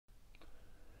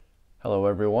Hello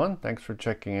everyone, thanks for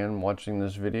checking in and watching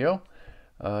this video.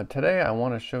 Today I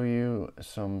want to show you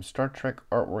some Star Trek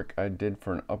artwork I did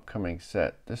for an upcoming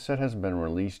set. This set hasn't been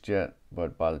released yet,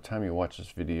 but by the time you watch this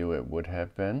video it would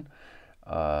have been.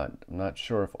 I'm not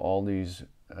sure if all these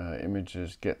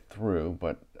images get through,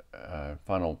 but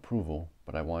final approval,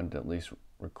 but I wanted to at least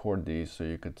record these so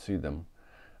you could see them.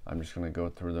 I'm just going to go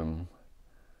through them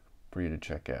for you to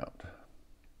check out.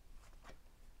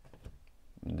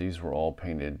 These were all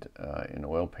painted in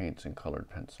oil paints and colored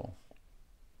pencil.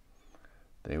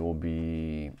 They will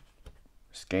be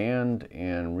scanned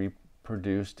and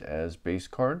reproduced as base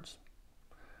cards.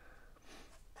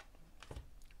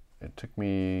 It took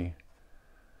me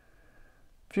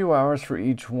a few hours for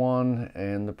each one,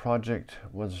 and the project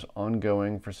was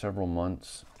ongoing for several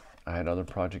months. I had other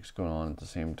projects going on at the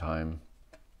same time,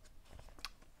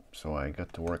 so I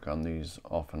got to work on these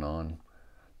off and on.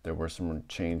 There were some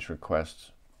change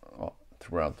requests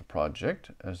throughout the project,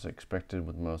 as expected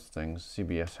with most things.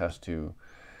 CBS has to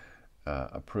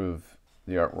approve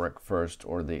the artwork first,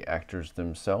 or the actors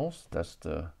themselves. That's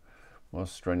the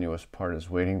most strenuous part, is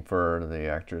waiting for the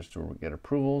actors to get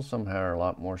approval. Some are a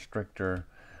lot more stricter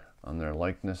on their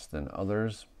likeness than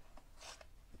others.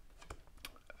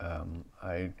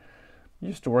 I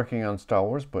used to working on Star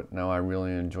Wars, but now I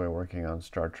really enjoy working on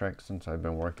Star Trek since I've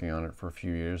been working on it for a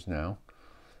few years now.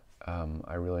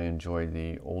 I really enjoy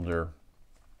the older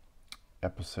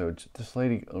episodes. This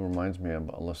lady reminds me of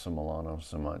Alyssa Milano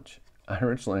so much.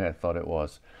 Originally I thought it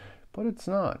was, but it's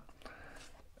not.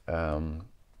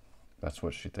 That's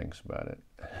what she thinks about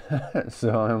it.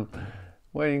 So I'm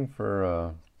waiting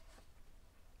for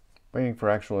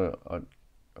actual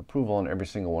approval on every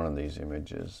single one of these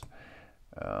images.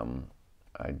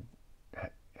 I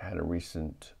had a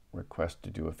recent request to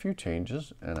do a few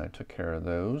changes, and I took care of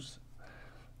those.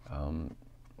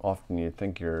 Often you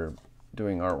think you're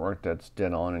doing artwork that's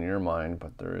dead on in your mind,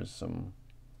 but there is some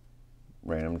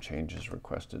random changes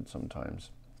requested sometimes.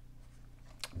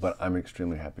 But I'm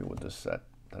extremely happy with this set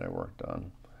that I worked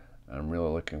on. I'm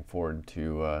really looking forward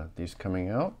to these coming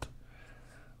out.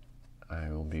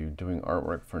 I will be doing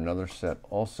artwork for another set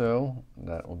also.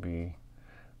 That will be,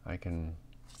 I can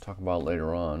talk about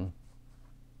later on.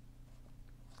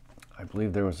 I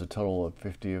believe there was a total of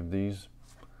 50 of these.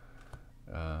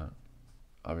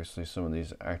 Obviously some of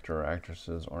these actor or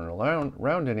actresses aren't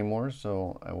around anymore,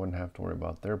 so I wouldn't have to worry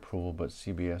about their approval, but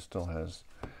CBS still has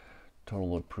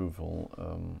total approval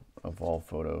of all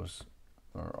photos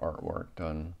or artwork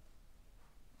done.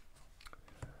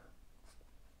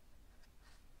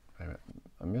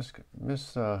 I miss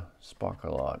Spock a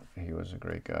lot. He was a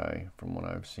great guy from what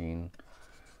I've seen.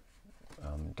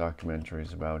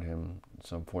 Documentaries about him.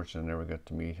 It's unfortunate I never got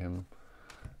to meet him.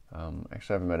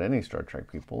 Actually, I haven't met any Star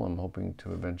Trek people. I'm hoping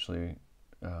to eventually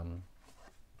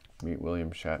meet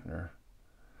William Shatner.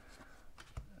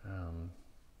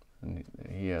 And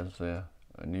he has a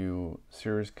new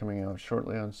series coming out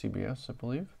shortly on CBS, I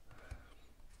believe.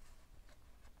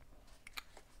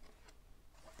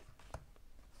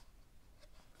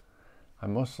 I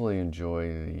mostly enjoy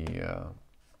the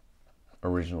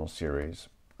original series.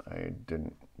 I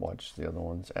didn't watch the other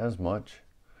ones as much.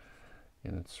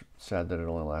 And it's sad that it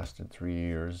only lasted 3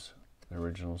 years, the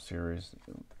original series.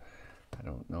 I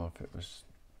don't know if it was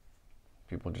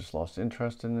people just lost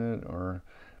interest in it, or,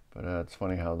 but it's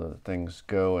funny how the things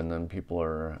go, and then people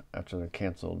are, after they're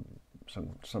canceled,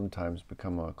 sometimes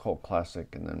become a cult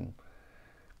classic, and then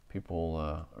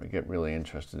people get really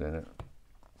interested in it.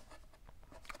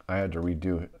 I had to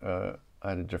redo it. I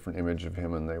had a different image of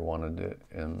him, and they wanted it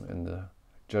in the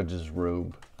judge's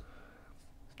robe.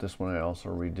 This one I also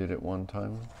redid at one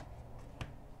time.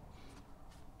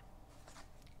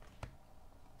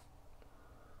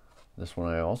 This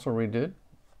one I also redid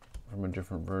from a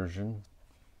different version.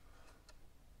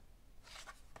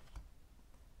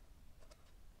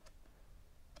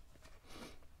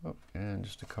 Oh, and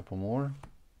just a couple more.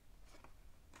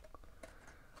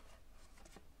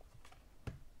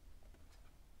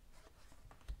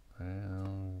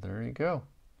 And there you go.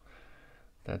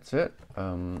 That's it.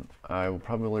 I will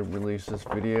probably release this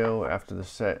video after the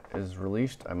set is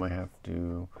released. I might have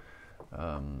to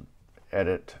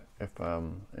edit if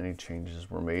any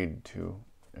changes were made to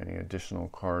any additional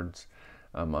cards.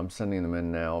 I'm sending them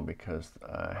in now because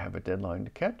I have a deadline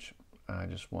to catch. I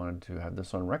just wanted to have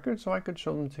this on record so I could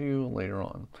show them to you later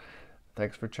on.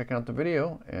 Thanks for checking out the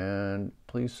video, and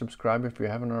please subscribe if you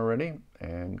haven't already,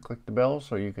 and click the bell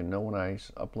so you can know when I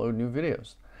upload new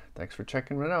videos. Thanks for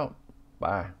checking it out.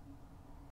 Bye.